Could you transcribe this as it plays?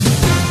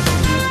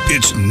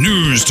It's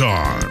news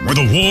time with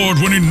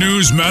award-winning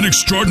newsman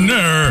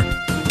extraordinaire,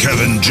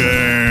 Kevin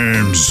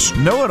James.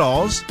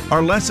 Know-it-alls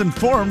are less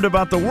informed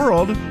about the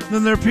world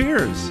than their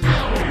peers.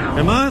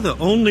 Am I the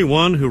only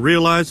one who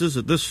realizes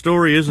that this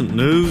story isn't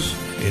news?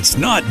 It's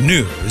not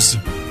news.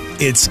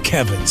 It's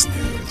Kevin's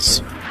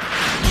news.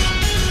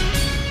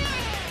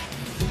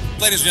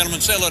 Ladies and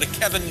gentlemen, say hello to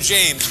Kevin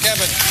James.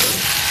 Kevin.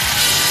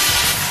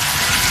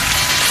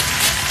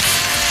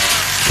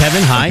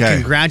 Kevin, hi. Okay.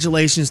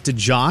 Congratulations to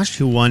Josh,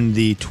 who won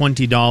the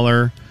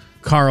 $20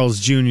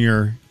 Carl's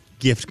Jr.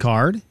 gift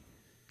card.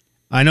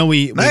 I know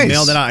we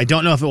mailed it out. I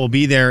don't know if it will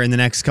be there in the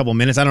next couple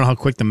minutes. I don't know how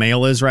quick the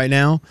mail is right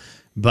now,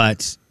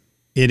 but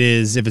it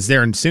is. If it's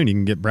there soon, you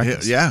can get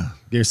breakfast. Yeah.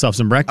 Get yourself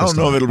some breakfast. I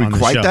don't know if it'll be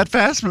quite that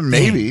fast, but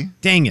maybe.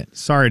 Dang it.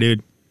 Sorry,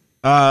 dude.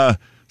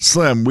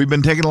 Slim, we've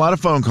been taking a lot of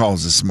phone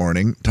calls this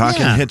morning,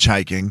 talking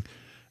hitchhiking,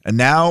 and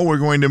now we're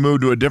going to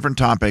move to a different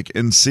topic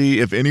and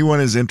see if anyone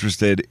is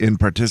interested in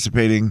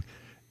participating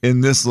in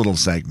this little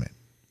segment.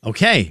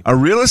 Okay. A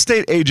real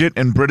estate agent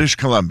in British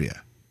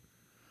Columbia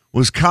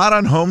was caught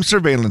on home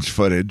surveillance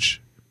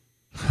footage.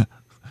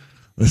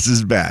 This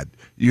is bad.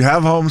 You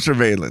have home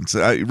surveillance,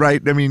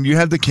 right? I mean, you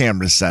have the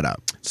cameras set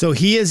up. So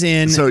he is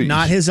in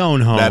not his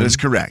own home. That is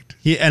correct.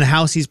 And a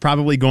house he's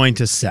probably going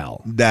to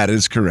sell. That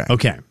is correct.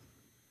 Okay.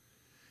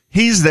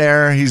 He's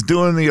there. He's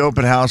doing the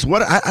open house.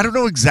 I don't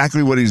know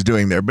exactly what he's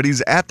doing there, but he's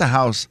at the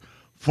house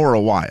for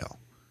a while.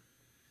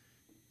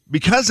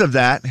 Because of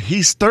that,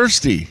 he's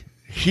thirsty.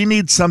 He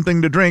needs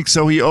something to drink,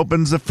 so he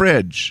opens the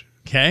fridge.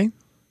 Okay.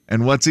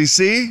 And what's he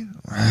see?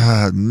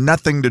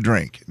 Nothing to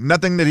drink.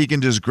 Nothing that he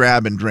can just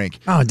grab and drink.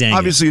 Oh, dang.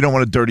 Obviously, you don't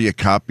want to dirty a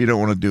cup. You don't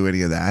want to do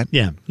any of that.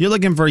 Yeah. You're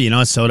looking for,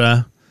 a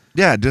soda.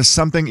 Yeah, just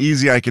something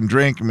easy I can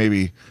drink.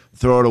 Maybe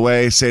throw it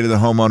away. Say to the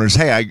homeowners,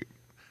 hey, I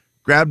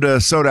grabbed a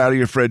soda out of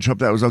your fridge. Hope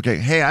that was okay.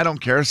 Hey, I don't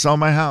care. Sell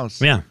my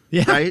house. Yeah.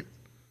 Right?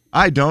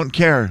 I don't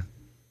care.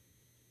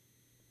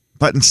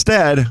 But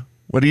instead,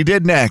 what he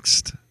did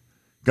next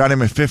got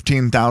him a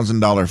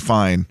 $15,000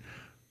 fine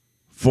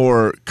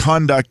for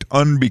conduct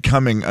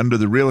unbecoming under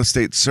the Real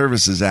Estate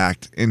Services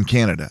Act in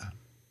Canada.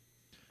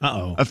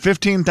 Uh-oh. A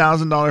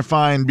 $15,000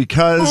 fine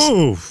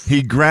because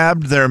he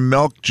grabbed their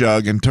milk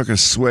jug and took a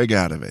swig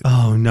out of it.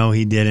 Oh, no,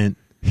 he didn't.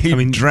 He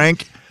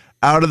drank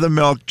out of the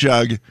milk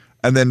jug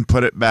and then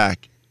put it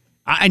back.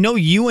 I know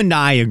you and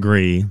I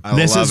agree.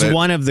 This is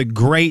one of the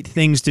great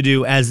things to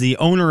do as the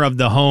owner of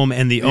the home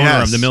and the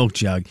owner of the milk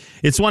jug.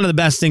 It's one of the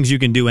best things you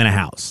can do in a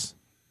house.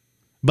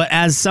 But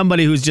as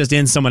somebody who's just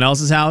in someone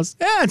else's house,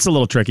 it's a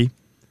little tricky.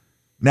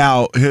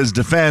 Now, his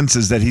defense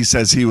is that he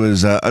says he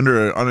was on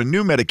a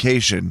new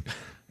medication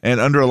and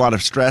under a lot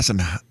of stress and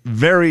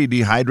very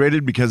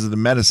dehydrated because of the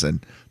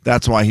medicine.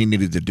 That's why he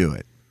needed to do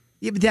it.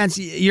 Yeah, but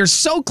you're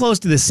so close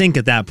to the sink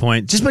at that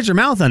point. Just put your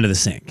mouth under the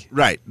sink.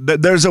 Right.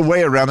 There's a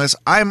way around this.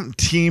 I'm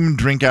team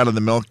drink out of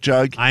the milk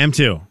jug. I am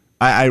too.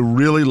 I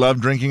really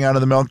love drinking out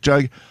of the milk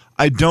jug.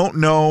 I don't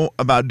know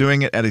about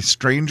doing it at a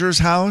stranger's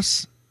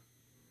house.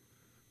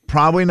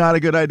 Probably not a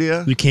good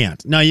idea. You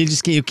can't. No, you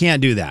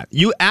can't do that.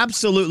 You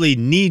absolutely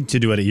need to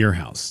do it at your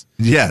house.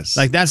 Yes.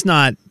 Like that's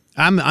not.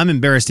 I'm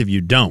embarrassed if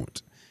you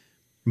don't.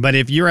 But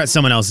if you're at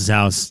someone else's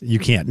house, you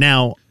can't.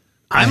 Now,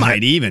 I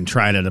might even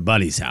try it at a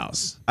buddy's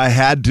house. I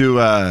had to.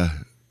 I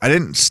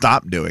didn't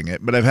stop doing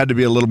it, but I've had to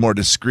be a little more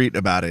discreet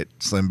about it,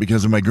 Slim,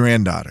 because of my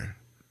granddaughter.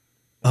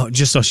 Oh,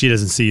 just so she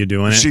doesn't see you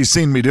doing it? She's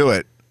seen me do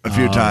it a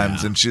few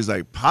times, and she's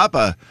like,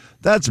 Papa,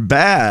 that's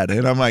bad.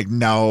 And I'm like,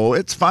 no,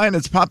 it's fine.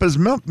 It's Papa's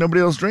milk.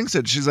 Nobody else drinks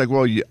it. She's like,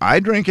 well, I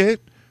drink it.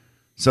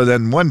 So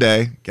then one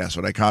day, guess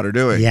what I caught her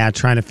doing? Yeah,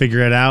 trying to figure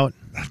it out.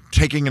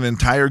 Taking an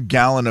entire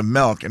gallon of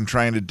milk and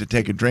trying to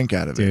take a drink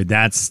out of it. Dude,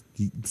 that's...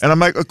 And I'm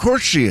like, of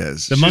course she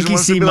is. The She monkey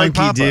wants to see, be like monkey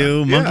Papa.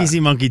 do. Yeah. Monkey see,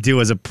 monkey do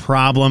is a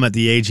problem at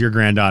the age your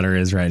granddaughter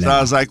is right So now.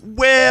 I was like,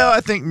 well,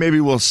 I think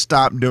maybe we'll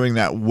stop doing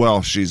that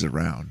while she's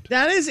around.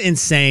 That is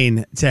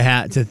insane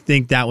to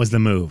think that was the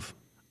move.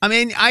 I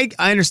mean, I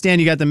understand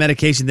you got the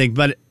medication thing,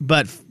 but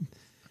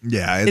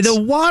Yeah,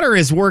 the water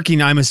is working,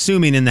 I'm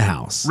assuming, in the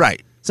house.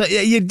 Right. So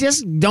you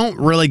just don't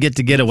really get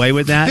to get away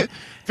with that.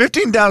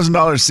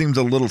 $15,000 seems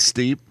a little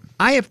steep.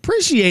 I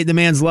appreciate the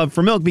man's love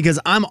for milk because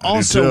I'm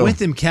also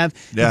with him, Kev.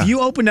 Yeah. If you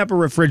opened up a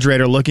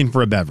refrigerator looking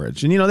for a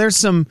beverage, and there's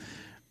some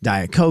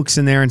Diet Cokes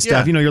in there and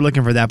stuff, Yeah. you're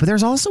looking for that, but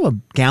there's also a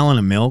gallon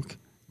of milk.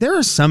 There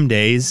are some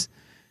days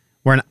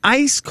where an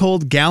ice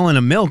cold gallon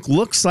of milk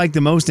looks like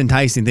the most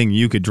enticing thing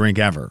you could drink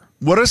ever.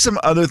 What are some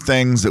other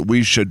things that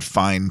we should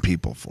fine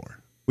people for?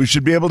 We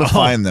should be able to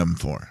fine them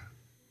for.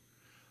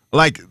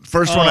 Like,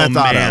 first one I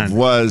thought of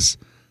was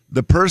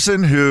the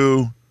person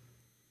who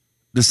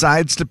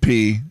decides to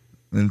pee,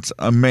 and it's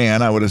a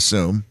man, I would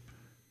assume,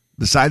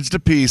 decides to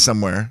pee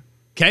somewhere.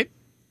 Okay.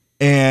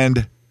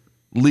 And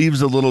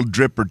leaves a little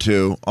drip or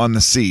two on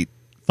the seat.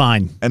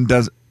 Fine. And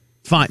does...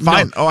 Fine.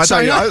 Fine. No, I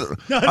sorry,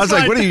 thought no, I was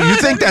like, what do you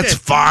think that's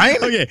fine?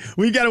 Okay,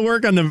 we got to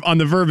work on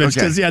the verbiage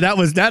because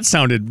that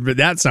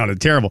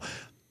sounded terrible.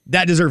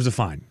 That deserves a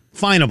fine.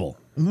 Fineable.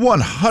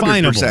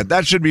 100%.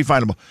 That should be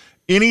fineable.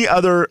 Any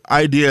other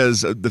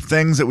ideas of the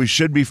things that we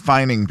should be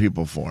fining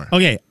people for?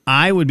 Okay,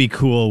 I would be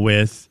cool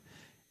with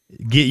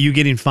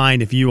getting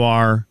fined if you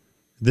are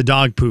the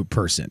dog poop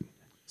person.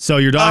 So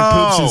your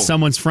dog poops in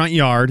someone's front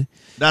yard.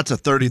 That's a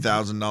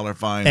 $30,000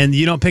 fine. And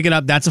you don't pick it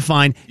up, that's a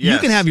fine. Yes. You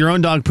can have your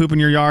own dog poop in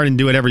your yard and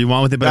do whatever you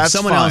want with it, but That's if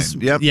someone fine. else,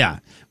 Yep. yeah.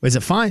 Is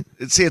it fine?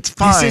 See, it's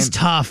fine. This is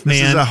tough, man.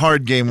 This is a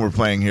hard game we're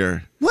playing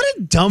here. What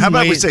a dumb How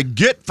about way. we say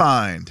get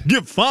fined?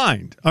 Get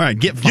fined. All right,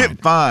 get fined.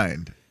 Get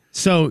fined.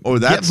 So,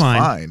 That's get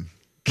fined.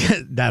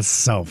 fine. That's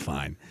so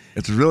fine.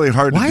 It's really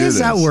hard to do Why this. is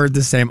that word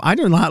the same? I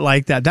do not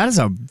like that. That is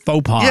a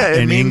faux pas Yeah,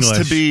 it in means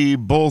English. to be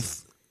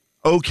both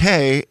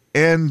okay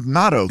and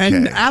not okay.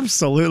 And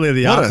absolutely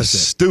the what opposite.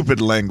 a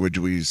stupid language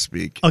we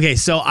speak. Okay,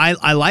 so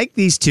I like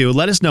these two.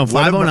 Let us know,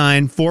 What about-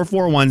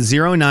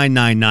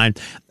 509-441-0999.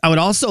 I would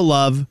also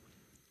love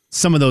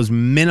some of those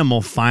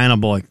minimal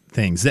finable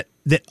things that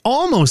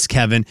almost,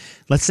 Kevin,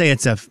 let's say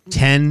it's a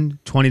 $10,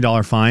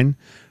 $20 fine,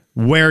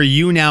 where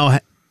you now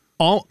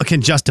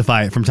can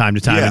justify it from time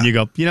to time. Yeah. And you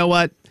go, you know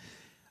what?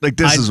 Like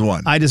this is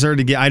one. I deserve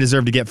to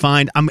get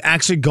fined. I'm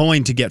actually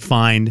going to get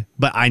fined,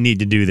 but I need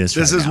to do this.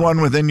 This is now.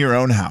 one within your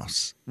own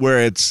house where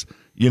it's,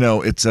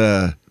 it's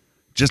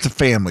just a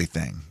family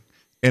thing.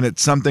 And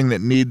it's something that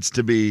needs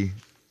to be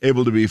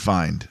able to be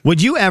fined.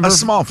 Would you ever A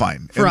small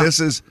fine. for And a- this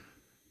is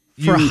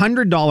for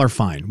 $100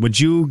 fine, would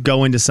you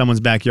go into someone's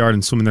backyard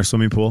and swim in their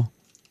swimming pool?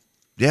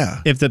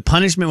 yeah. If the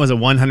punishment was a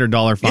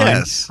 $100 fine,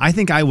 Yes. I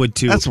think I would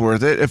too. That's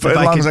worth it. As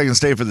long as I can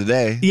stay for the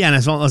day. Yeah, and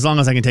as long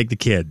as I can take the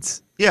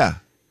kids. Yeah.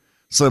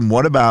 Slim,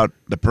 what about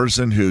the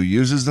person who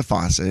uses the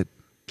faucet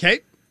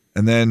Okay.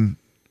 and then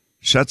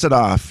shuts it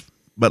off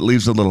but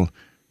leaves a little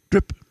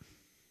drip,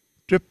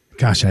 drip,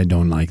 Gosh, I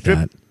don't like Drip.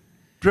 that.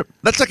 drip?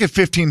 That's like a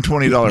 $15,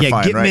 $20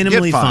 fine, get right?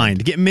 minimally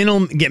fined. Get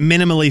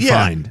minimally Yeah,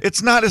 fined.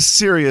 it's not as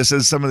serious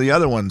as some of the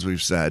other ones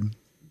we've said.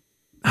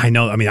 I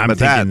know. I mean, I'm But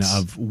thinking that's-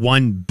 of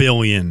 1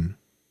 billion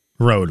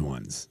road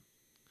ones.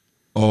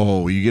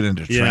 Oh, you get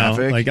into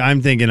traffic? Like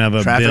I'm thinking of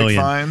a Traffic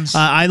billion. fines?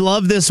 I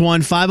love this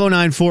one.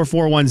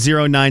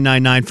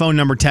 509-441-0999. Phone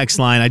number, text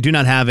line. I do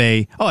not have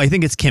I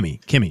think it's Kimmy.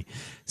 Kimmy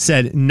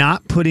said,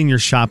 not putting your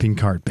shopping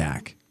cart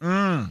back.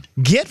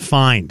 Get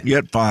fined.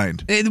 Get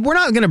fined. We're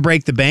not going to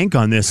break the bank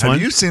on this one.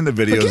 Have you seen the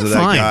videos get of that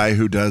fined. guy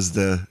who does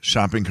the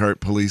shopping cart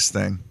police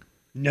thing?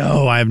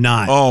 No, I have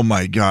not. Oh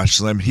my gosh,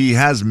 Slim. He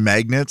has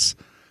magnets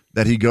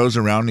that he goes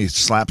around and he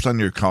slaps on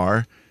your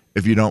car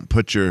if you don't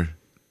put your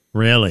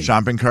Really?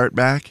 shopping cart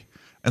back.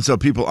 And so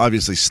people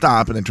obviously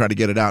stop and then try to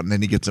get it out, and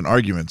then he gets in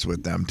arguments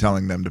with them,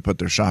 telling them to put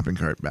their shopping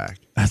cart back.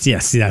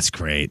 That's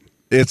great.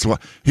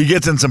 He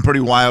gets in some pretty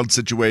wild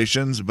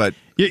situations, but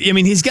I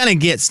mean, he's going to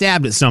get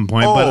stabbed at some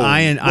point, but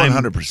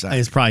 100%.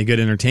 It's probably good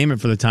entertainment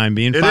for the time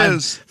being. It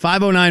is.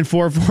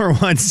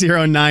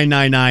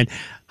 509-441-0999.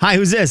 Hi,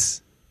 who's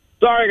this?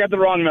 Sorry, I got the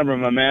wrong number,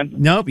 my man.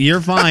 Nope,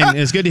 you're fine.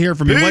 It's good to hear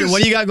from you. Peace.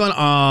 What do you got going?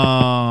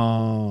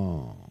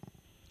 Oh,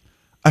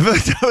 I feel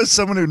like that was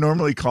someone who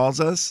normally calls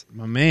us,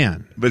 my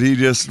man. but he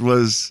just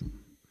was,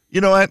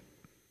 you know what?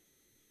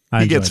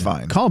 I He gets enjoyed it.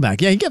 fined. Call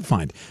back. Yeah, you get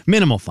fined.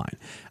 Minimal fine.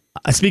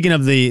 Speaking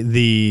of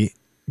the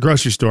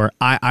grocery store,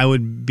 I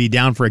would be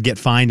down for a get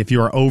fined if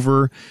you are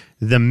over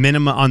the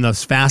minimum on the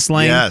fast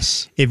lane.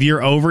 Yes. If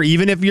you're over,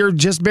 even if you're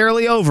just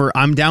barely over,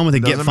 I'm down with a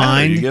get Doesn't matter.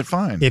 fined. You get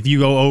fined. If you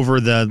go over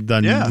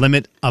the Yeah.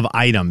 limit of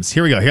items.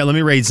 Here we go. Here, let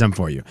me read some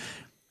for you.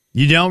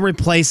 You don't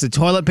replace the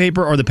toilet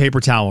paper or the paper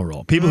towel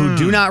roll. People who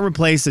do not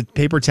replace the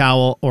paper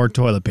towel or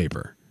toilet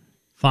paper.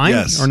 Fine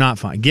Yes. or not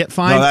fine? Get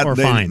fined or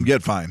they fine?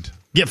 Get fined.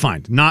 Get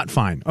fined, not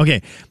fine.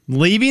 Okay,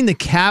 leaving the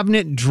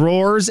cabinet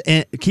drawers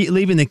and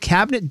leaving the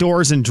cabinet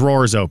doors and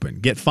drawers open.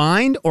 Get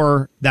fined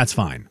or that's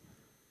fine.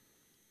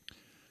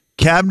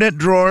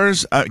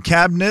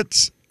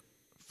 Cabinets,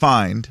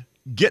 fined.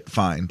 Get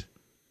fined.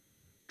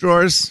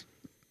 Drawers,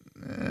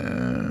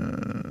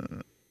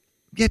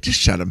 yeah, just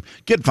shut them.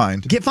 Get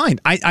fined. Get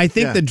fined. I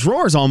think Yeah. the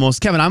drawers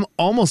almost, Kevin, I'm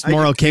almost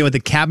more okay with the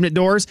cabinet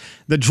doors.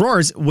 The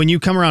drawers, when you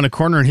come around a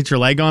corner and hit your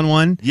leg on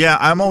one. Yeah,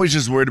 I'm always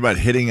just worried about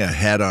hitting a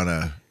head on a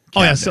cabinet.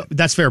 Oh, yeah, so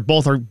that's fair.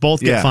 Both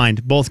get Yeah.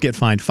 fined. Both get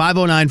fined.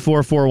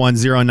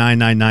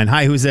 509-441-0999.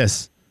 Hi, who's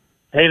this?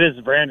 Hey, this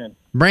is Brandon.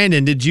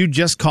 Brandon, did you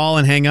just call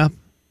and hang up?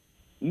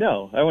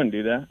 No, I wouldn't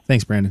do that.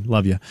 Thanks, Brandon.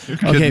 Love you.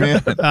 good, Okay,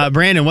 man.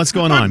 Brandon, what's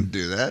going on?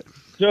 Do that.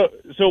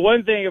 So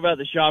one thing about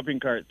the shopping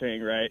cart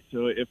thing, right?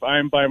 So if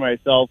I'm by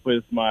myself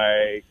with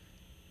my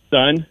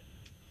son,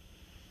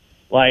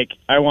 like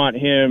I want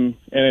him,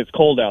 and it's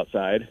cold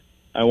outside,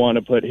 I want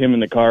to put him in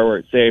the car where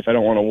it's safe. I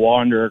don't want to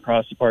wander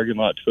across the parking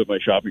lot to put my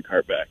shopping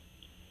cart back.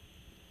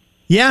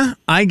 Yeah,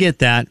 I get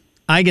that.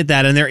 And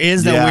there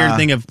is that Yeah. weird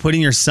thing of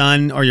putting your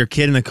son or your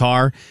kid in the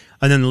car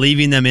and then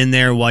leaving them in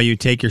there while you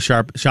take your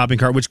shopping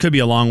cart, which could be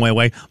a long way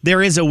away.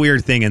 There is a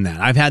weird thing in that.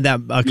 I've had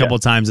that a couple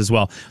times as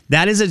well.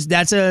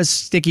 That's a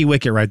sticky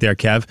wicket right there,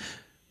 Kev.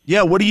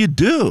 Yeah, what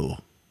do?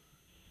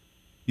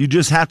 You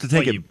just have to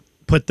take it. You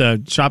put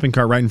the shopping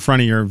cart right in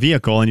front of your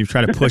vehicle and you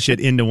try to push it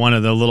into one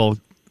of the little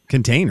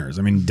containers.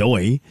 I mean,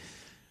 doy.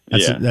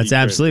 That's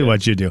absolutely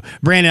what you do.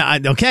 Brandon,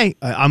 I'm going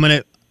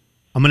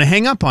to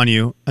hang up on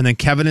you, and then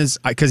Kevin is,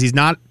 because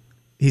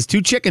he's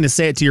too chicken to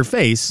say it to your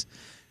face,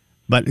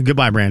 but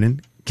goodbye,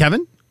 Brandon.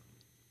 Kevin?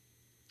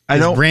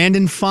 Is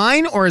Brandon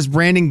fine or is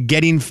Brandon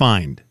getting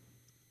fined?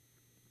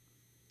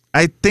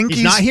 I think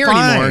he's not here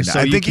fine. anymore. So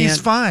I think he's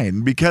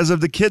fine because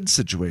of the kids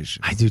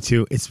situation. I do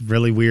too. It's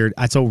really weird.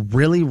 It's a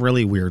really,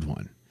 really weird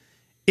one.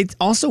 It's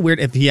also weird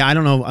if I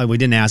don't know, we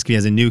didn't ask if he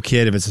has a new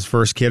kid, if it's his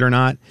first kid or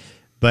not.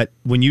 But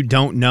when you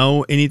don't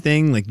know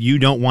anything, like you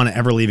don't want to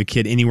ever leave a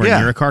kid anywhere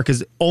near a car, because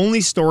the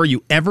only story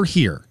you ever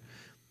hear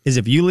is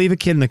if you leave a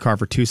kid in the car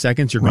for 2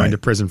 seconds, you're going to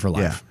prison for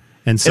life. Yeah.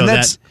 And so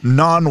that's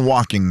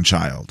non-walking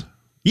child.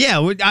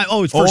 Yeah.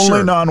 It's for only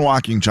sure.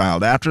 non-walking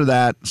child. After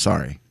that,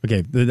 sorry.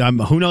 Okay.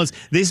 Who knows?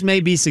 This may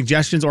be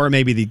suggestions or it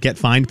may be the Get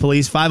Fined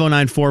Police.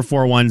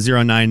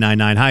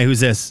 509-441-0999. Hi, who's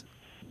this?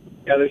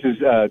 Yeah, this is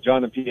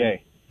John the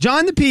PA.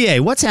 John the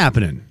PA. What's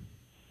happening?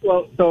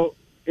 Well, so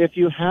if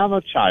you have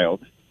a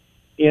child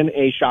in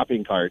a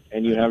shopping cart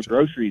and you have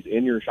groceries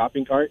in your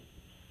shopping cart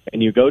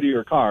and you go to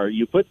your car,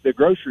 you put the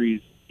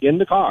groceries in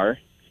the car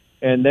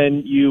and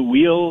then you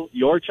wheel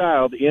your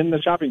child in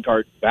the shopping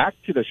cart back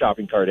to the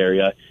shopping cart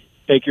area,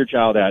 take your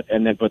child out,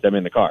 and then put them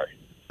in the car.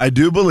 I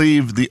do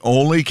believe the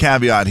only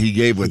caveat he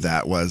gave with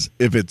that was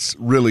if it's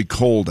really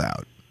cold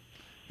out.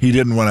 He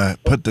didn't want to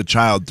put the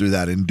child through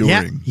that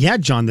enduring. Yeah,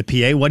 John the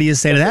PA. What do you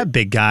say to that,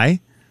 big guy?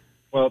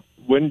 Well,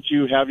 wouldn't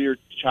you have your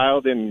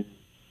child in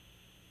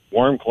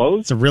warm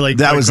clothes? It's a really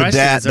that good was question.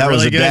 a dad. That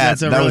was a dad.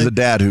 That was a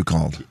dad who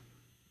called.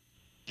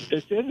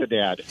 This is a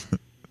dad.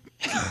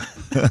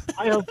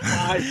 I have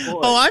 5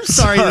 boys. Oh, I'm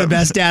sorry you're the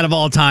best dad of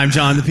all time,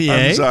 John the PA.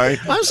 I'm sorry.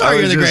 I'm sorry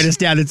you're the greatest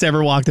dad that's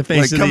ever walked the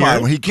face of the earth.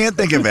 Come on, he can't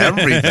think of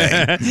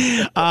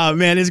everything.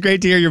 Man, it's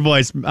great to hear your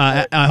voice.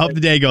 I hope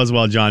the day goes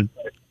well, John.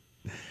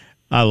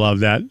 I love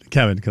that,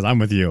 Kevin, because I'm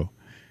with you.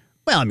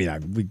 Well, I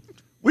mean,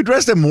 we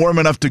dressed him warm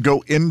enough to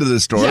go into the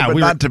store, but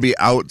not to be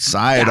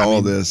outside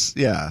this.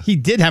 Yeah. He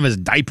did have his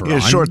diaper on. He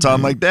has shorts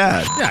on like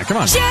that. Yeah, come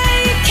on. Jay,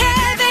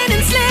 Kevin,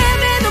 and Slim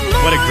in the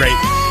morning. What a great...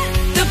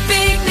 The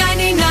big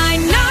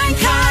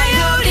 99.9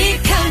 Coyote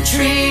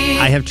Country.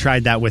 I have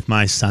tried that with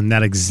my son,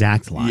 that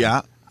exact line.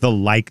 Yeah. The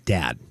like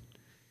dad.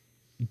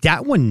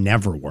 That one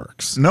never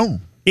works. No.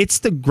 It's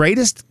the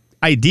greatest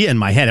idea in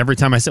my head every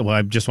time I say, well,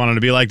 I just wanted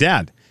to be like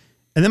dad.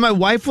 And then my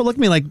wife will look at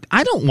me like,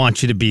 I don't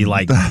want you to be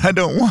like... I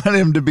don't want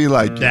him to be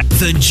like that.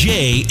 The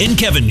Jay and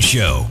Kevin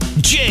Show.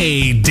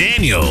 Jay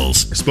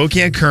Daniels.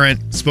 Spokane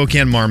Current,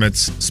 Spokane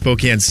Marmots,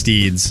 Spokane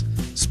Steeds,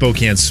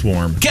 Spokane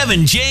Swarm.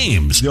 Kevin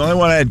James. The only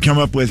one I had come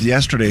up with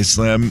yesterday,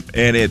 Slim,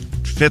 and it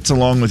fits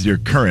along with your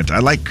Current. I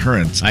like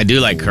Currents. I do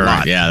like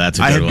Current. Yeah, that's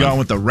a good one. I had gone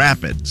with the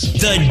Rapids.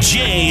 The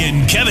Jay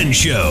and Kevin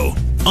Show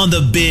on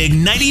the big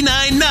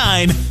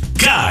 99.9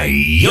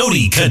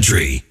 Coyote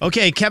Country.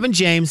 Okay, Kevin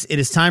James, it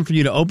is time for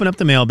you to open up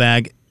the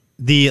mailbag.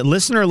 The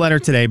listener letter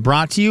today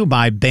brought to you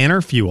by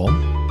Banner Fuel.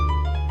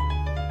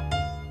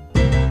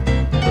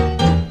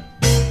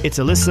 It's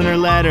a listener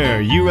letter.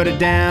 You wrote it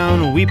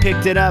down. We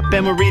picked it up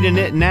and we're reading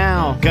it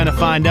now. Gonna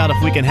find out if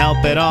we can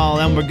help at all.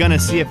 And we're gonna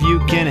see if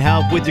you can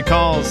help with your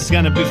calls. It's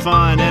gonna be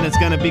fun and it's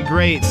gonna be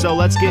great. So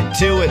let's get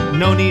to it.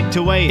 No need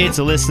to wait. It's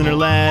a listener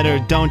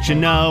letter, don't you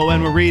know?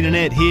 And we're reading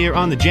it here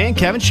on the Jay and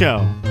Kevin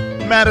Show.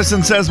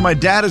 Madison says, my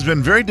dad has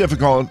been very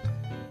difficult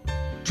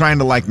trying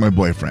to like my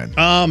boyfriend.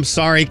 I'm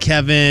sorry,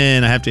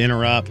 Kevin. I have to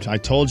interrupt. I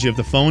told you if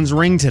the phones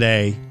ring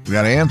today, we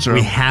got to answer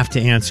we them. have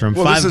to answer them.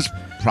 Well, this is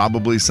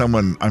probably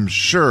someone, I'm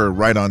sure,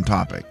 right on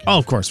topic. Oh,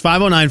 of course.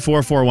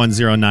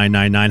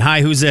 509-441-0999.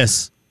 Hi, who's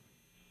this?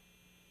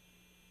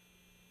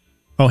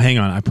 Oh, hang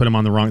on. I put him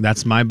on the wrong.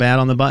 That's my bad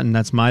on the button.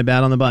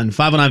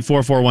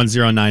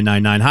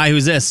 509-441-0999. Hi,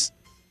 who's this?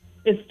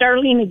 It's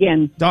Darlene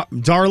again.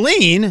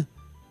 Darlene?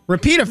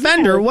 Repeat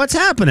offender? Yes. What's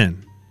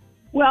happening?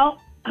 Well,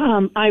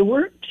 I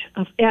worked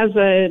as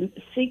a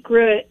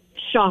secret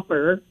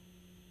shopper,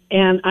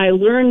 and I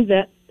learned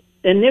that,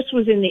 and this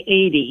was in the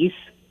 80s,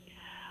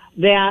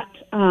 that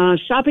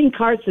shopping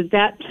carts at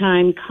that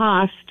time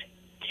cost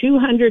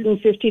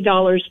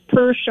 $250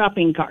 per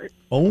shopping cart.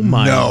 Oh,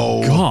 my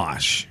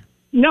gosh.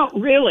 No,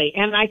 really.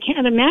 And I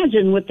can't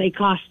imagine what they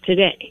cost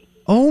today.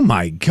 Oh,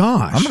 my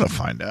gosh. I'm going to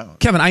find out.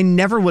 Kevin, I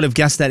never would have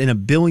guessed that in a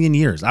billion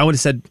years. I would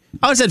have said $40,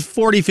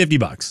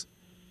 $50.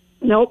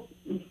 Nope.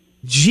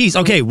 Jeez.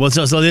 Okay. Well,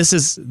 so this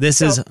is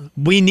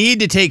we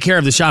need to take care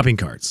of the shopping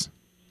carts.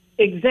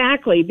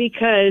 Exactly,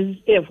 because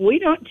if we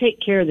don't take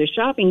care of the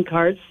shopping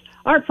carts,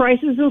 our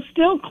prices will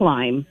still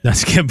climb.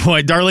 That's a good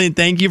point. Darlene,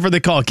 thank you for the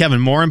call. Kevin,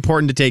 more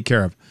important to take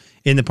care of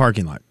in the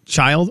parking lot,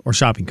 child or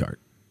shopping cart?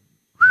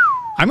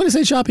 I'm going to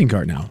say shopping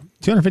cart now.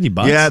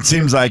 $250. Yeah, it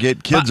seems like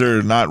it. Kids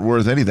are not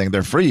worth anything.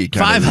 They're free. You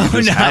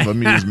just have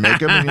them. You just make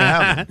them and you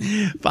have them.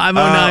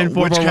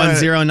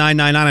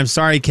 509-441-0999. I'm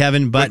sorry,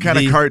 Kevin, but what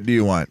kind of cart do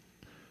you want?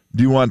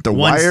 Do you want the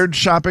wired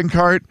shopping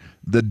cart,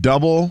 the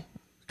double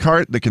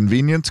cart, the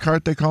convenience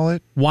cart they call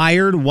it?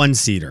 Wired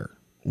one-seater.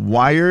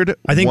 Wired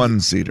I think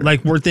one-seater.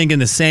 Like we're thinking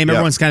the same. Yep.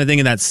 Everyone's kind of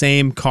thinking that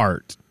same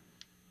cart.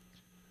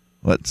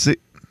 Let's see.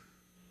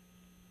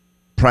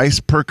 Price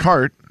per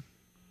cart.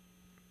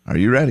 Are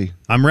you ready?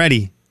 I'm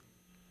ready.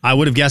 I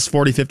would have guessed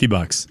 $40,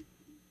 $50.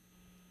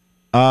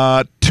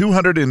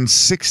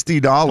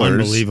 $260.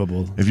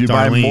 Unbelievable. If you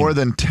buy more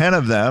than 10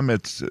 of them,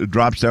 it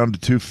drops down to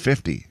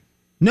 $250.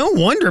 No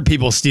wonder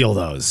people steal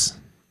those.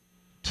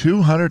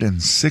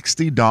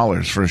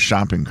 $260 for a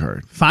shopping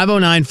cart.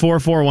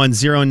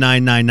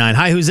 509-441-0999.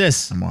 Hi, who's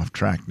this? I'm off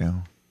track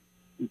now.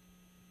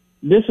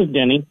 This is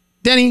Denny.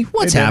 Denny,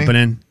 what's Hey, Denny.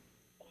 happening?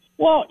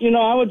 Well,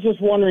 I was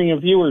just wondering if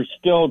you were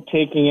still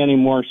taking any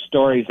more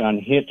stories on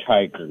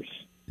hitchhikers.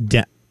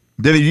 Denny,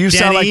 you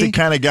sound like Denny? the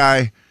kind of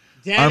guy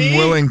I'm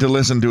willing to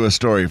listen to a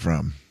story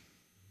from.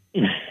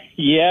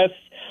 Yes.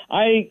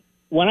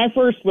 When I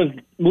first was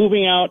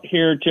moving out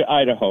here to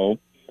Idaho,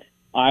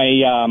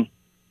 I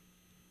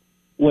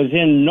was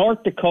in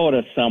North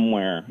Dakota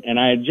somewhere, and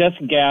I had just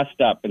gassed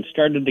up and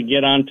started to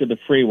get onto the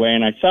freeway,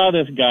 and I saw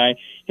this guy.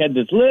 He had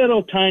this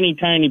little tiny,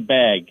 tiny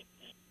bag.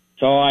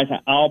 So I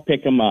thought, I'll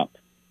pick him up.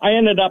 I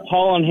ended up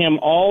hauling him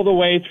all the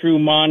way through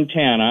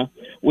Montana.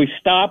 We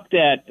stopped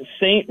at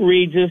St.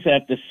 Regis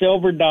at the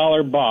Silver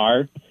Dollar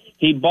Bar.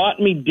 He bought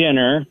me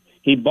dinner.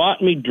 He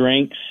bought me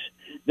drinks.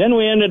 Then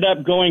we ended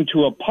up going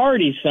to a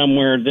party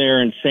somewhere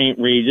there in St.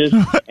 Regis.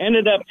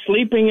 Ended up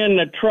sleeping in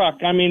the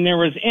truck. I mean, there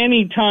was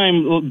any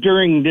time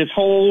during this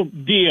whole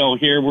deal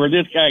here where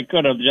this guy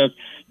could have just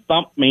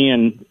bumped me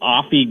and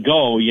off he'd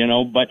go,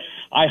 But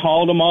I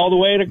hauled him all the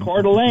way to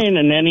Coeur d'Alene,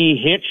 and then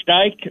he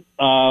hitchhiked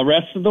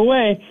rest of the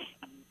way.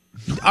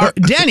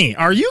 Denny,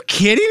 are you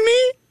kidding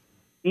me?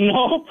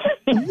 No.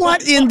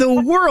 What in the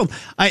world?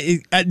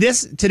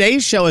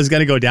 Today's show is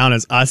going to go down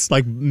as us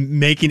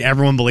making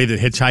everyone believe that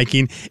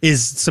hitchhiking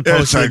is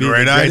supposed to be a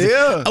great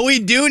idea. We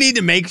do need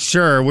to make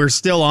sure we're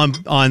still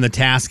on the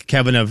task,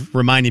 Kevin, of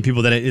reminding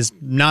people that it is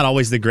not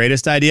always the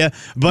greatest idea,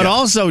 but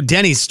also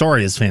Denny's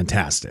story is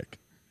fantastic.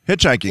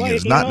 Hitchhiking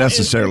is not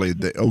necessarily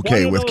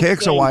okay with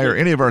KXOY or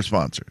any of our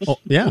sponsors. Oh,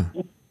 yeah.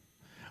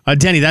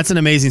 Denny, that's an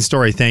amazing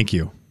story. Thank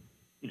you.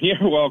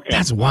 You're welcome.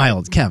 That's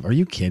wild. Kev, are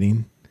you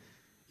kidding?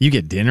 You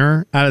get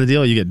dinner out of the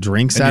deal. You get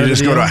drinks out of the deal.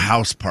 You just go to a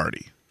house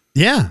party.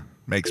 Yeah.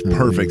 Makes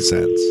perfect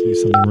sense. Do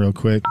something real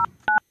quick.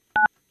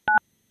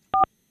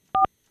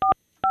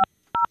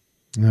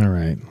 All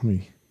right. Let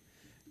me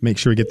make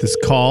sure we get this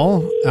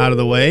call out of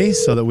the way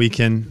so that we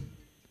can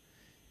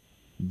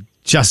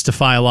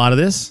justify a lot of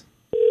this.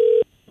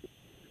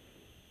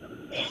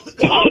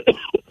 Oh,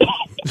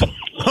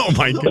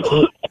 my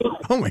God.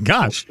 Oh, my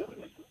gosh.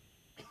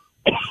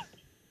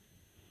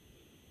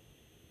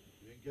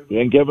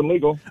 And Kevin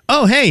Legal.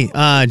 Oh, hey,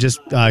 just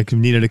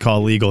needed to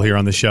call legal here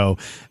on the show.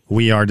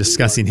 We are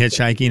discussing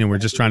hitchhiking, and we're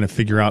just trying to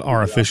figure out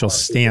our official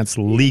stance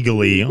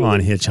legally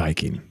on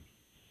hitchhiking.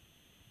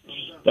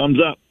 Thumbs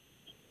up.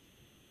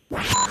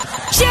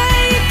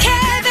 Jay,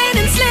 Kevin,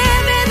 and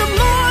Slim in the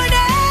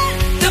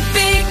morning. The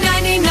big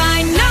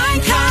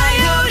 99.9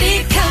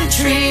 Coyote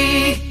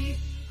Country.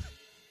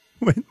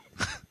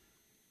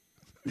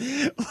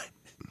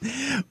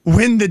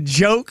 When the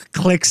joke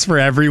clicks for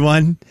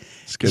everyone,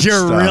 you're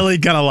stuff. really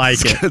going to like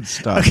It's it. good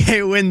stuff.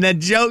 Okay, when the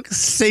joke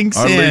sinks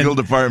Our in. legal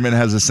department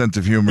has a sense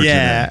of humor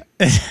today.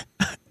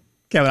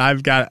 Kevin,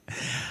 I've got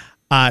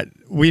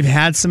we've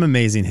had some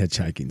amazing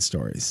hitchhiking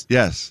stories.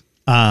 Yes.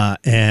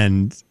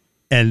 And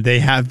they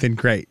have been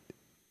great.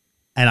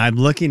 And I'm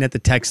looking at the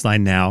text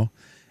line now,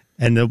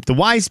 and the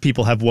wise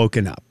people have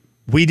woken up.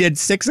 We did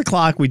 6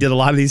 o'clock. We did a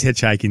lot of these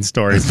hitchhiking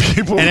stories,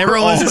 and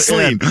everyone's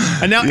asleep.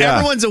 And now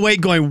everyone's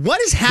awake going,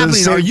 what is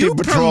happening? Are you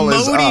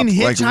promoting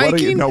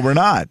hitchhiking? No, we're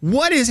not.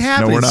 What is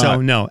happening? No, we're not.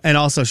 So, no. And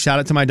also, shout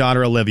out to my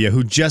daughter, Olivia,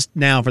 who just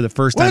now, for the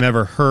first time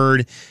ever,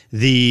 heard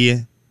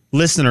the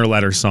listener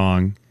letter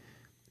song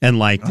and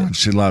liked it.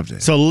 She loved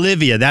it. So,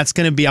 Olivia, that's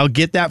going to be, I'll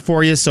get that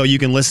for you so you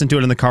can listen to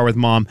it in the car with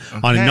Mom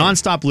on a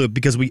nonstop loop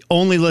because we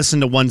only listen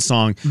to one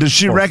song. Does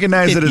she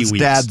recognize that it's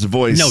weeks. Dad's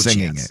voice No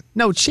singing chance. it?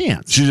 No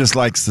chance. She just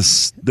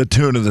likes the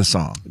tune of the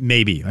song.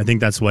 Maybe. I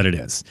think that's what it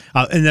is.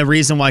 And the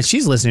reason why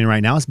she's listening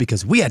right now is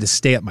because we had to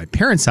stay at my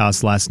parents'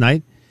 house last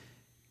night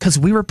because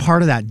we were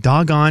part of that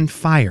doggone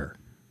fire.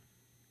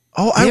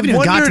 Oh, I haven't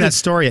even got to that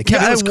story yet.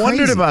 Kevin, I it was wondered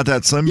crazy. about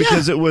that, Slim,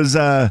 because it was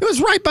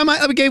right by my.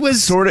 It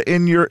was sort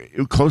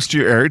of close to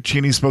your area,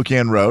 Cheney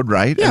Spokane Road,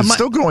 right? Yeah, and it's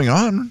still going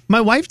on.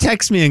 My wife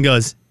texts me and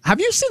goes,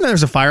 "Have you seen that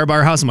there's a fire by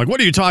our house?" I'm like, "What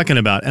are you talking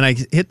about?" And I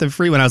hit the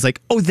freeway and I was like,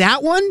 "Oh,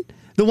 that one,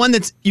 the one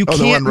that's you can't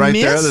the one right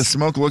miss? there. The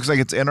smoke looks like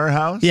it's in our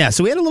house. Yeah,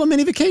 so we had a little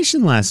mini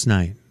vacation last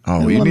night.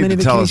 Oh, you need to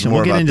tell us more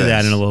We'll get about into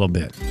that this. in a little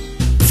bit.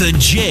 The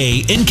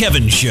Jay and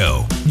Kevin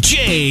Show.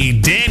 Jay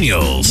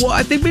Daniels. Well,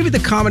 I think maybe the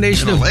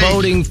combination of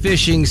boating,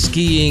 fishing,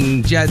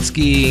 skiing, jet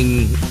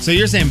skiing. So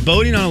you're saying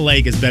boating on a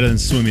lake is better than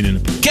swimming in a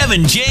pool?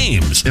 Kevin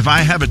James. If I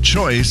have a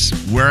choice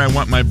where I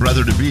want my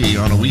brother to be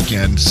on a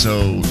weekend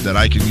so that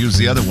I can use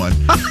the other one,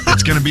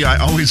 it's going to be I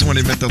always want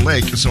him at the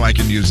lake so I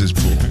can use his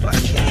pool.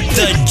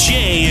 The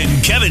Jay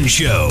and Kevin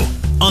Show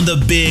on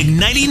the Big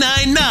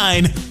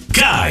 99.9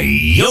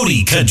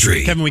 Coyote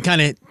Country. Kevin, we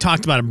kind of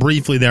talked about it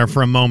briefly there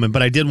for a moment,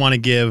 but I did want to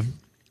give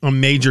a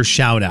major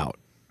shout out.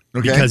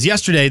 Okay. Because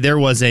yesterday there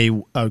was a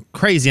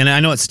crazy, and I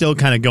know it's still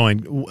kind of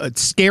going, a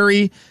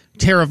scary,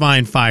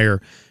 terrifying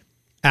fire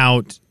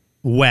out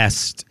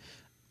west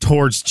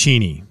towards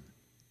Cheney.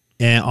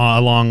 And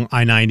along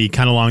I-90,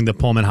 kind of along the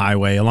Pullman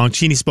Highway, along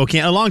Cheney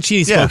Spokane. Yeah.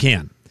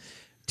 Terrifying.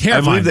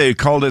 I believe they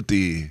called it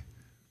the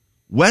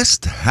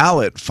West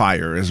Hallett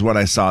Fire is what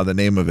I saw the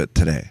name of it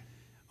today.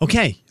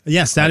 Okay.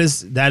 Yes, that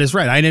is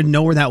right. I didn't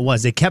know where that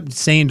was. They kept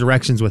saying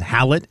directions with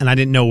Hallett, and I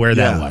didn't know where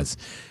that was.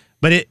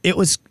 But it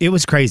was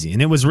crazy,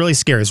 and it was really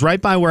scary. It's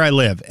right by where I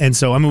live, and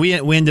so I mean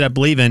we ended up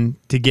leaving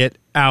to get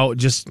out.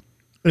 Just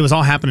it was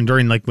all happening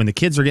during like when the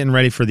kids were getting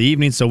ready for the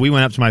evening. So we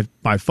went up to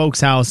my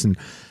folks' house and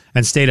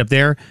stayed up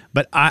there.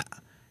 But it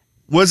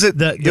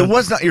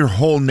was not your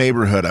whole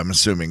neighborhood. I'm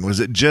assuming was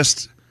it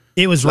just.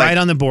 It was right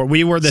on the border.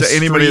 We were the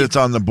anybody street, that's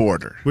on the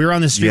border. We were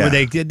on the street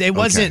where they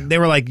wasn't. Okay. They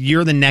were like,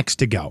 you're the next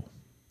to go.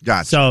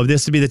 Gotcha. So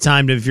this would be the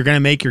time if you're going to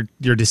make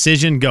your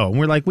decision, go. And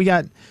we're like, we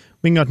can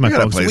go to my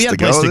folks. We got a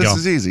place to go. This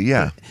is easy,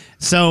 yeah.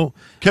 So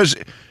because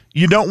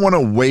you don't want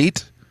to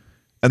wait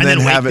and then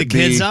have it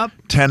be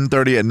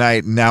 10:30 at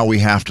night. And now we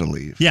have to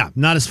leave. Yeah,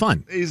 not as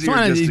fun.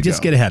 Easier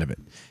just get ahead of it.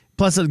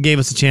 Plus, it gave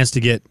us a chance to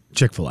get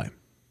Chick-fil-A.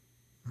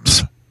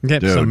 Okay,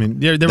 dude, so I mean,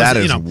 there was that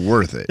is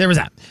worth it. There was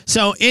that.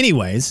 So,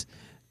 anyways.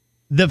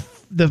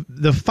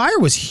 The fire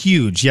was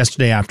huge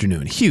yesterday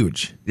afternoon.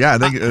 Huge. Yeah, I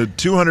think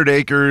 200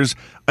 acres.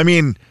 I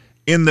mean,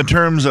 in the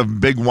terms of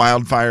big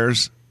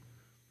wildfires,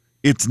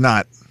 it's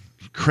not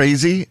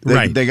crazy.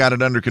 They got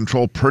it under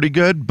control pretty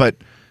good, but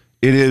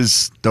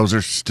those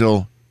are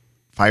still,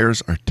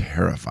 fires are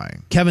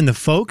terrifying. Kevin, the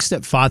folks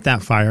that fought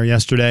that fire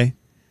yesterday,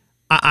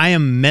 I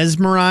am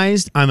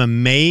mesmerized. I'm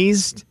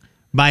amazed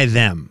by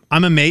them.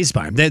 I'm amazed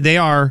by them. They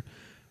are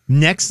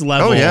next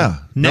level,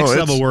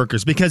 level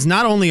workers, because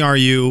not only are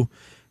you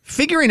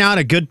figuring out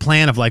a good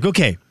plan of like,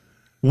 okay,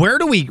 where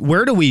do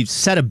we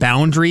set a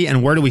boundary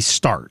and where do we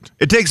start?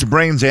 It takes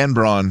brains and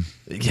brawn.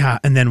 Yeah,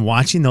 and then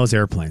watching those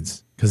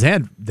airplanes because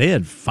they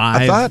had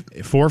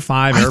 4 or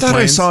 5 airplanes. I thought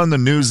I saw in the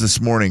news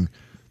this morning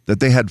that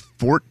they had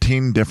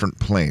 14 different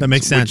planes. That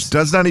makes sense. Which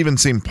does not even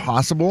seem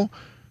possible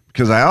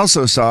because I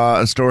also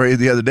saw a story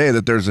the other day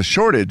that there's a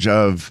shortage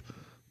of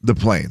the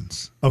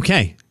planes.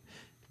 Okay.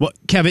 Well,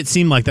 Kev, it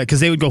seemed like that because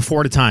they would go 4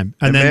 at a time,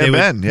 and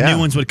then new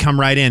ones would come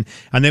right in,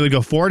 and they would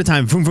go 4 at a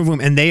time, boom, boom, boom,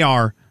 and they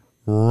are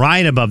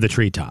right above the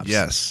treetops.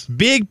 Yes,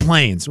 big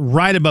planes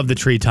right above the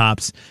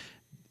treetops,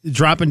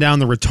 dropping down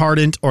the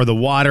retardant or the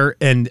water,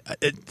 and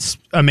it's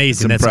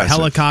amazing. That's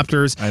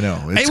helicopters. I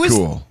know it was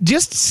cool.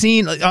 Just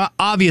seeing,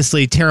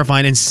 obviously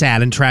terrifying and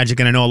sad and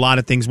tragic, and I know a lot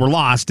of things were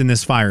lost in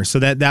this fire, so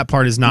that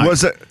part is not.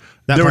 Was it?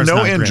 There were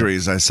no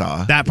injuries. Great. I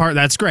saw that part.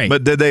 That's great.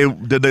 But did they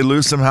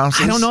lose some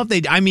houses? I don't know if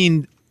they. I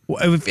mean.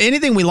 If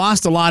anything, we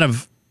lost a lot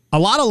of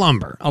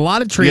lumber, a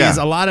lot of trees,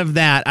 a lot of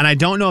that, and I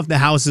don't know if the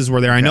houses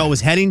were there. I know it was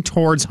heading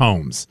towards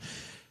homes,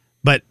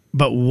 but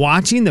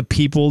watching the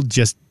people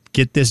just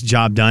get this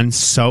job done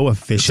so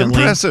efficiently,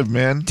 it's impressive,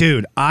 man.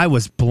 Dude, I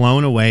was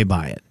blown away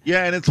by it.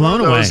 Yeah, and it's one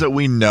of those that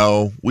we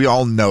know. We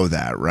all know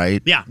that,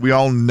 right? Yeah, we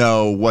all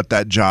know what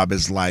that job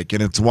is like,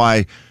 and it's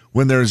why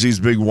when there's these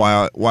big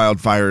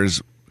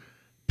wildfires,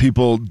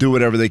 people do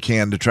whatever they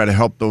can to try to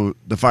help the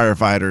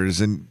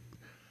firefighters and.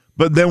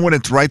 But then when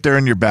it's right there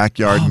in your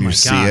backyard and you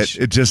see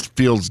it just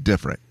feels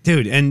different.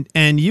 Dude, and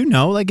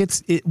like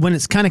when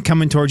it's kind of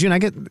coming towards you, and I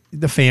get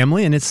the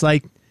family, and it's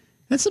like,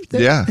 it's a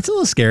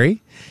little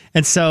scary.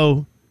 And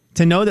so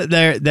to know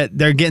that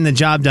they're getting the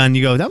job done,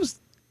 you go, that was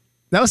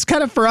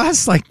kind of for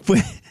us, like,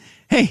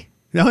 hey,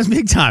 that was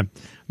big time.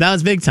 That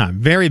was big time.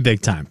 Very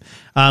big time.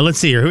 Let's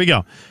see here. Here we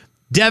go.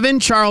 Devin,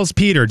 Charles,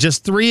 Peter,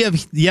 just 3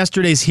 of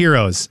yesterday's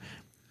heroes.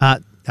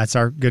 That's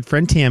our good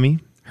friend Tammy.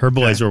 Her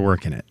boys were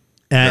working it.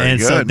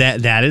 And so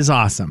that is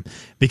awesome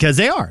because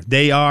they are.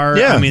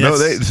 Yeah, I mean,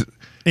 that's insane.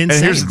 And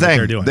here's the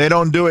thing: they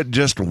don't do it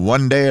just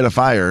one day at a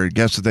fire.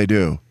 Guess what they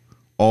do?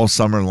 All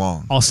summer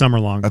long. All summer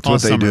long. That's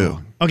what they do.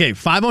 Long. Okay,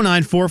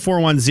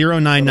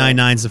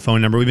 509-441-0999 is the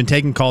phone number. We've been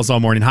taking calls all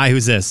morning. Hi,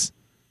 who's this?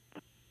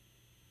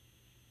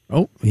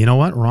 Oh, you know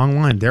what? Wrong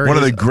line. There One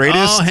it is. Of the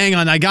greatest. Oh, hang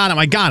on. I got him.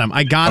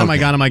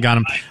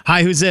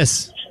 Hi, who's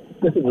this?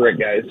 This is Rick,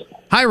 guys.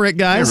 Hi, Rick,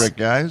 guys. Hey, Rick,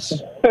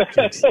 guys.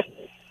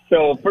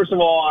 So, first of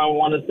all, I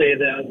want to say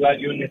that I'm glad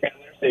you and your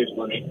family are safe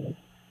for me.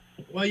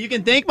 Well, you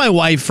can thank my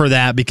wife for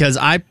that because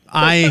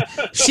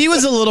she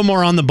was a little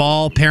more on the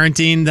ball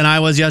parenting than I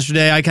was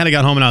yesterday. I kind of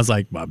got home and I was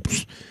like, well,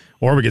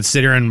 or we could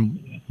sit here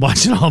and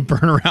watch it all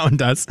burn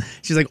around us.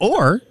 She's like,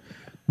 or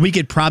we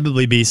could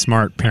probably be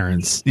smart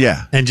parents.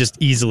 Yeah. And just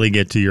easily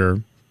get to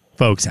your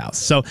folks' house.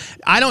 So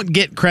I don't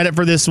get credit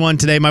for this one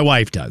today. My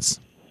wife does.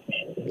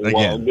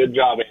 Well, good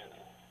job, Anna.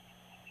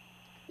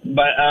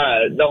 But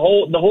the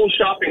whole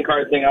shopping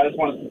cart thing, I just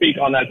want to speak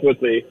on that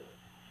quickly.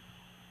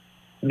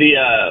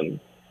 The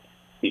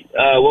what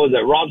was it?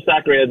 Rob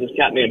Zachary has this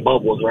cat named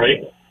Bubbles,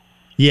 right?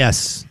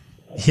 Yes.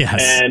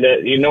 And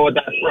you know what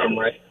that's from,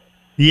 right?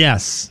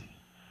 Yes.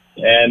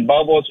 And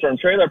Bubbles from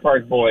Trailer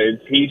Park Boys,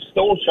 he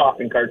stole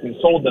shopping carts and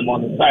sold them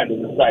on the side of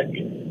the site.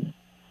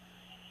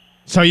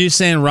 So are you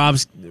saying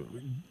Rob's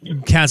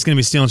cat's going to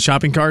be stealing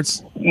shopping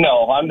carts?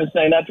 No, I'm just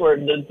saying that's why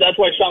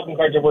shopping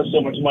carts are worth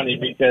so much money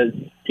because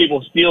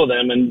people steal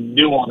them and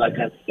do all that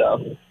kind of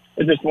stuff.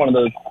 It's just one of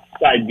those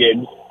side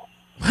gigs.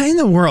 Why in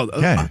the world?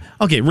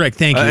 Okay, Rick,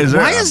 thank you.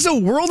 Why is the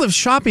world of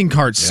shopping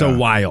carts so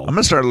wild? I'm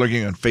going to start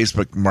looking on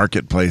Facebook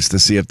Marketplace to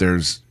see if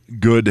there's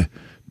good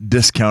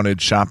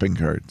discounted shopping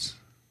carts.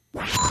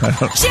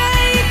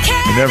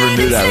 I never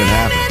knew that would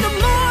happen.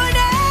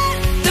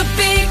 The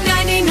big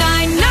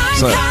 99.9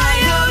 So-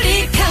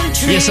 Coyote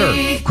Country. Yes,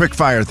 sir. Quick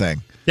fire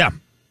thing. Yeah.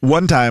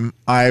 One time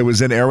I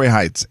was in Airway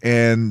Heights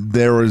and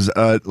there was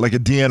like a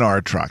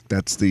DNR truck.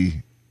 That's the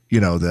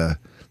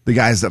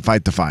guys that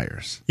fight the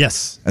fires.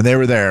 Yes. And they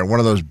were there, one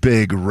of those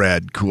big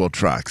red cool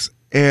trucks.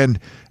 And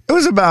it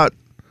was about,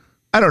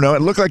 I don't know,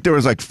 it looked like there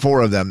was like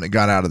 4 of them that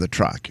got out of the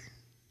truck.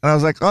 And I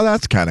was like, oh,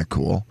 that's kind of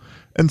cool.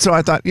 And so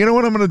I thought, you know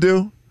what I'm going to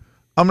do?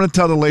 I'm going to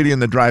tell the lady in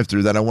the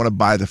drive-thru that I want to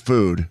buy the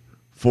food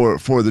for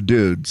the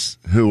dudes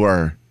who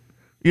are,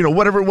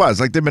 whatever it was.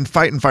 Like they've been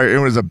fighting fire. It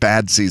was a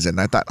bad season.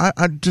 I thought,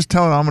 I'd just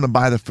tell them I'm going to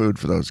buy the food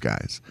for those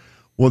guys.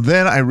 Well,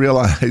 then I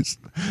realized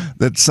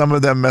that some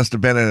of them must have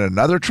been in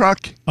another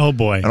truck. Oh,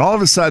 boy. And all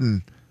of a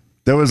sudden,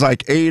 there was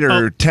like 8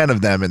 or 10 of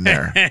them in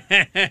there.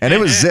 And it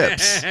was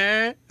zips.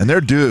 And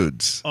they're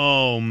dudes.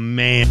 Oh,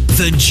 man.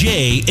 The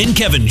Jay and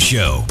Kevin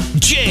Show.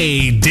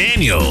 Jay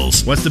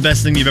Daniels. What's the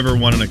best thing you've ever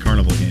won in a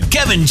carnival game?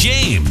 Kevin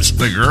James.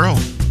 The girl.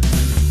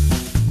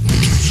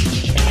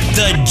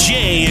 The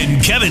Jay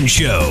and Kevin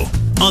Show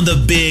on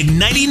the big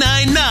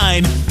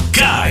 99.9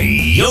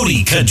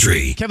 Coyote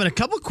Country. Kevin, a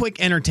couple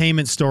quick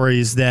entertainment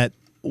stories that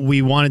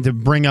we wanted to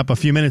bring up a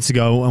few minutes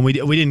ago, and we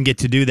didn't get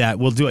to do that.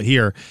 We'll do it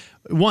here.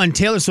 One,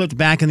 Taylor Swift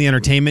back in the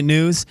entertainment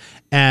news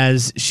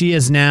as she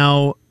is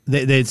now,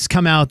 it's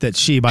come out that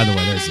she, by the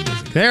way, there's the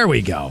music. There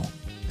we go.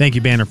 Thank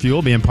you, Banner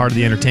Fuel, being part of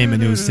the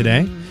entertainment news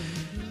today.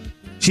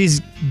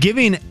 She's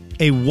giving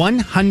a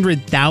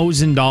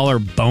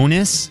 $100,000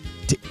 bonus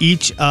to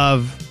each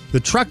of the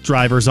truck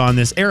drivers on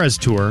this Eras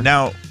tour.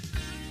 Now,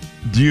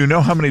 do you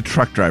know how many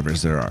truck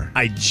drivers there are?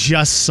 I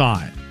just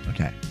saw it.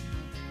 Okay.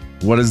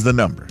 What is the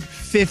number?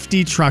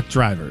 50 truck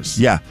drivers.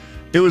 Yeah.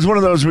 It was one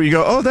of those where you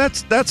go, oh,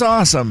 that's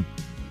awesome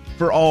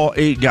for all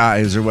 8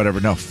 guys or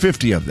whatever. No,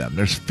 50 of them.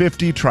 There's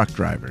 50 truck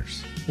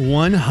drivers.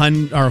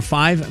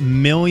 $5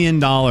 million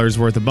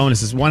worth of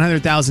bonuses.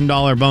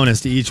 $100,000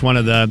 bonus to each one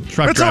of the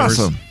truck That's drivers.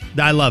 Awesome.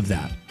 I love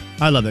that.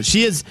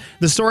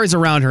 The stories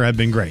around her have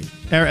been great.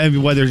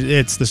 Whether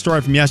it's the story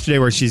from yesterday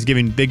where she's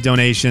giving big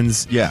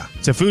donations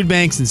to food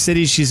banks and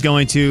cities she's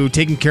going to,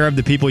 taking care of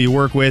the people you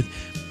work with.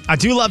 I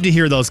do love to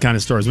hear those kind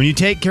of stories. When you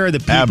take care of the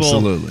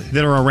people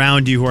that are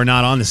around you who are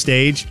not on the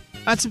stage,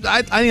 I think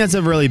that's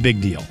a really big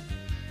deal.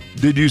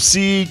 Did you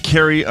see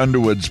Carrie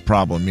Underwood's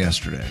problem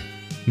yesterday?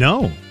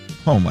 No.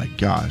 Oh, my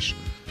gosh.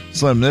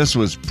 Slim, this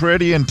was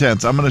pretty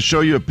intense. I'm going to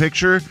show you a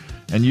picture,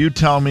 and you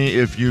tell me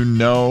if you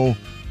know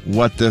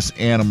what this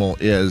animal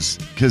is.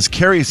 Because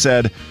Carrie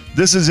said,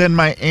 this is in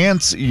my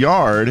aunt's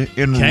yard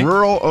in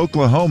rural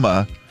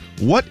Oklahoma.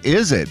 What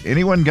is it?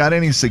 Anyone got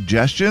any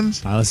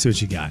suggestions? Let's see what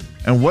you got.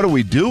 And what do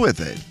we do with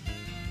it?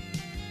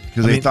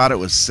 Because they thought it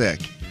was sick.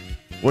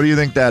 What do you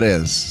think that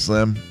is,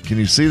 Slim? Can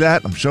you see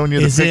that? I'm showing you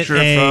the picture.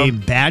 Is it a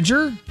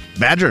badger?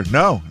 Badger.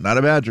 No, not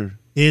a badger.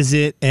 Is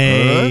it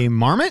a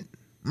marmot?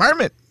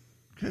 Marmot.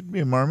 Could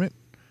be a marmot.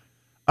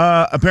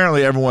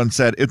 Apparently, everyone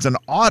said it's an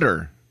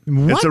otter.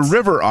 What? It's a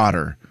river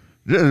otter.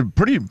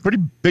 Pretty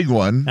big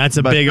one. That's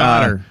a big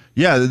otter.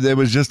 Yeah, it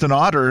was just an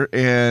otter,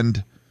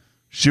 and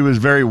she was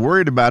very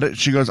worried about it.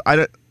 She goes,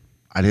 I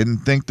didn't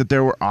think that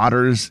there were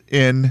otters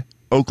in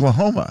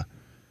Oklahoma.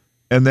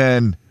 And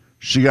then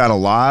she got a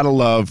lot of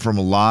love from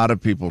a lot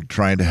of people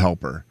trying to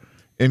help her,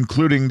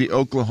 including the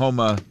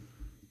Oklahoma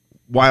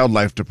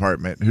Wildlife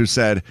Department, who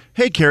said,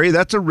 hey, Carrie,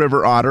 that's a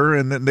river otter.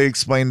 And then they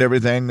explained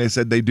everything. They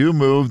said they do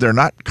move. They're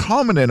not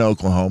common in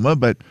Oklahoma,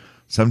 but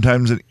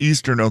sometimes in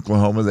eastern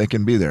Oklahoma, they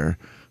can be there.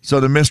 So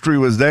the mystery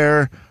was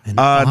there.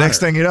 Next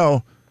thing you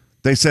know,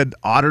 they said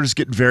otters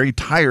get very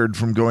tired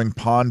from going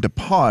pond to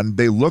pond.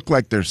 They look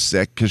like they're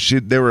sick because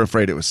they were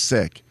afraid it was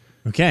sick.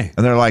 Okay.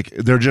 And they're like,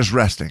 they're just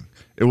resting.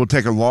 It will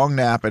take a long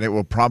nap, and it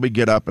will probably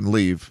get up and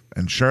leave.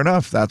 And sure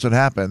enough, that's what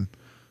happened.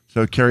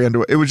 So Carrie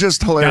Underwood, it was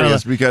just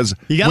hilarious because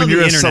when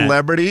you're a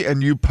celebrity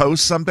and you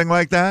post something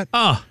like that,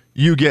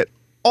 you get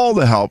all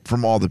the help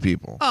from all the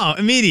people. Oh,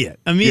 immediate.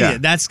 Yeah.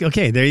 That's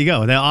okay. There you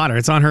go. The otter.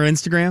 It's on her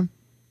Instagram.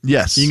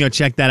 Yes. You can go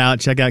check that out.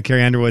 Check out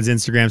Carrie Underwood's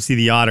Instagram. See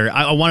the otter.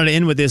 I wanted to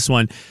end with this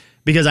one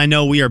because I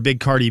know we are big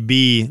Cardi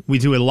B. We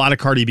do a lot of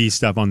Cardi B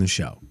stuff on the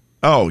show.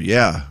 Oh,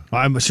 yeah.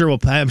 I'm sure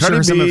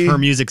some of her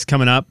music's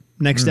coming up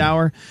next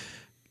hour.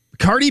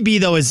 Cardi B,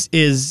 though,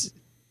 is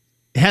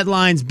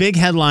big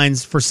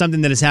headlines for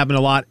something that has happened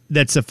a lot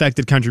that's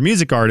affected country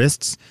music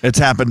artists. It's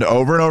happened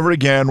over and over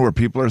again where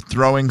people are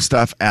throwing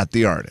stuff at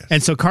the artist.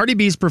 And so Cardi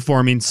B's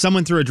performing,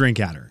 someone threw a drink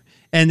at her.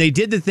 And they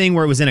did the thing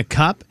where it was in a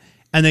cup,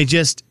 and they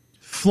just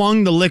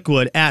flung the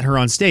liquid at her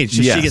on stage.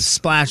 So she gets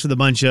splashed with a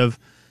bunch of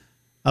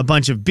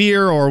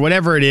beer or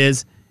whatever it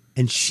is.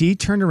 And she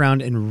turned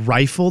around and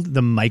rifled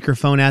the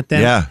microphone at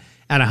them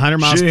at 100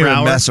 miles per hour. She didn't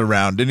even mess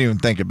around. Didn't even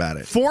think about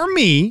it. For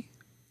me,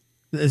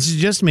 this is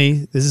just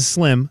me. This is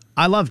Slim.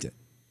 I loved it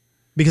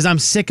because I'm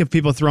sick of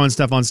people throwing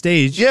stuff on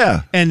stage.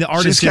 Yeah. And the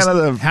artist just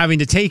having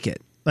to take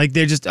it. Like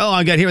they're just,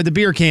 I got hit with a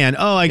beer can.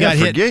 Oh, I got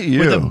hit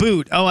with a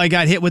boot. Oh, I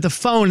got hit with a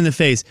phone in the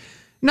face.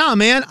 No,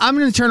 man, I'm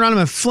going to turn around and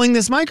I'm going to fling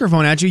this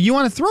microphone at you. You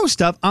want to throw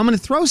stuff? I'm going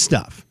to throw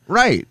stuff.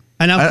 Right.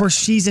 And of course,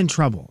 she's in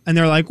trouble. And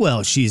they're like,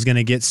 well, she's going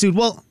to get sued.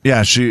 Well,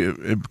 yeah,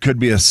 it could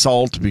be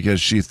assault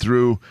because she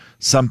threw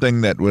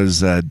something that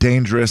was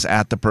dangerous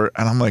at the person.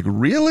 And I'm like,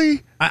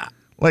 really?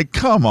 Like,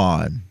 come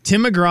on.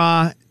 Tim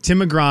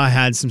McGraw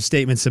had some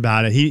statements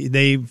about it.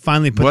 They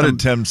finally put What did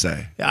Tim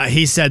say?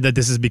 He said that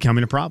this is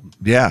becoming a problem.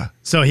 Yeah.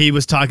 So he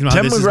was talking about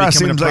Tim this McGraw is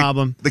becoming seems a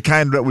problem. Like the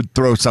kind that would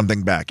throw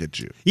something back at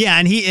you. Yeah,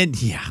 and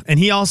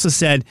he also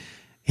said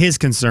his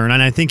concern,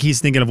 and I think he's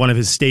thinking of one of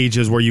his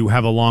stages where you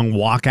have a long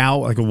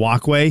walkout, like a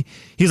walkway.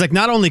 He's like,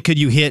 not only could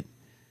you hit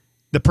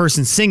the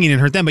person singing and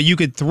hurt them, but you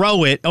could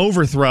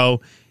overthrow.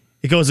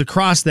 It goes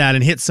across that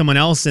and hit someone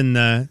else in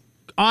the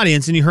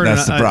audience, and you hurt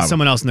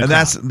someone else in the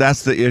crowd. And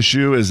that's the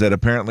issue, is that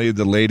apparently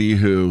the lady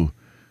who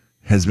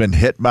has been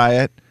hit by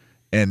it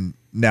and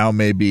now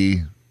may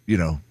be,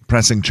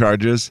 pressing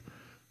charges,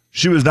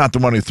 she was not the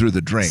one who threw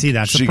the drink. See,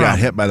 that's she got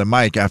hit by the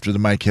mic after the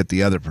mic hit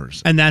the other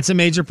person. And that's a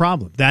major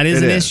problem. That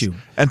is an issue.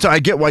 And so I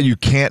get why you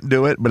can't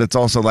do it, but it's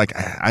also like,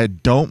 I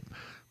don't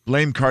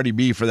blame Cardi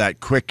B for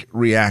that quick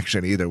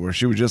reaction either, where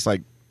she was just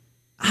like,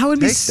 I would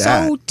be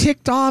so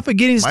ticked off at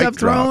getting stuff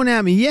thrown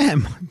at me. Yeah.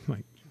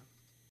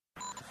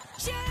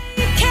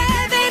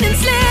 Kevin and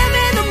Slim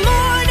in the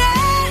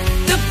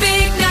morning. The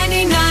big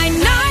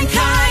 99.9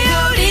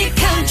 Coyote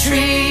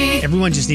Country. Everyone just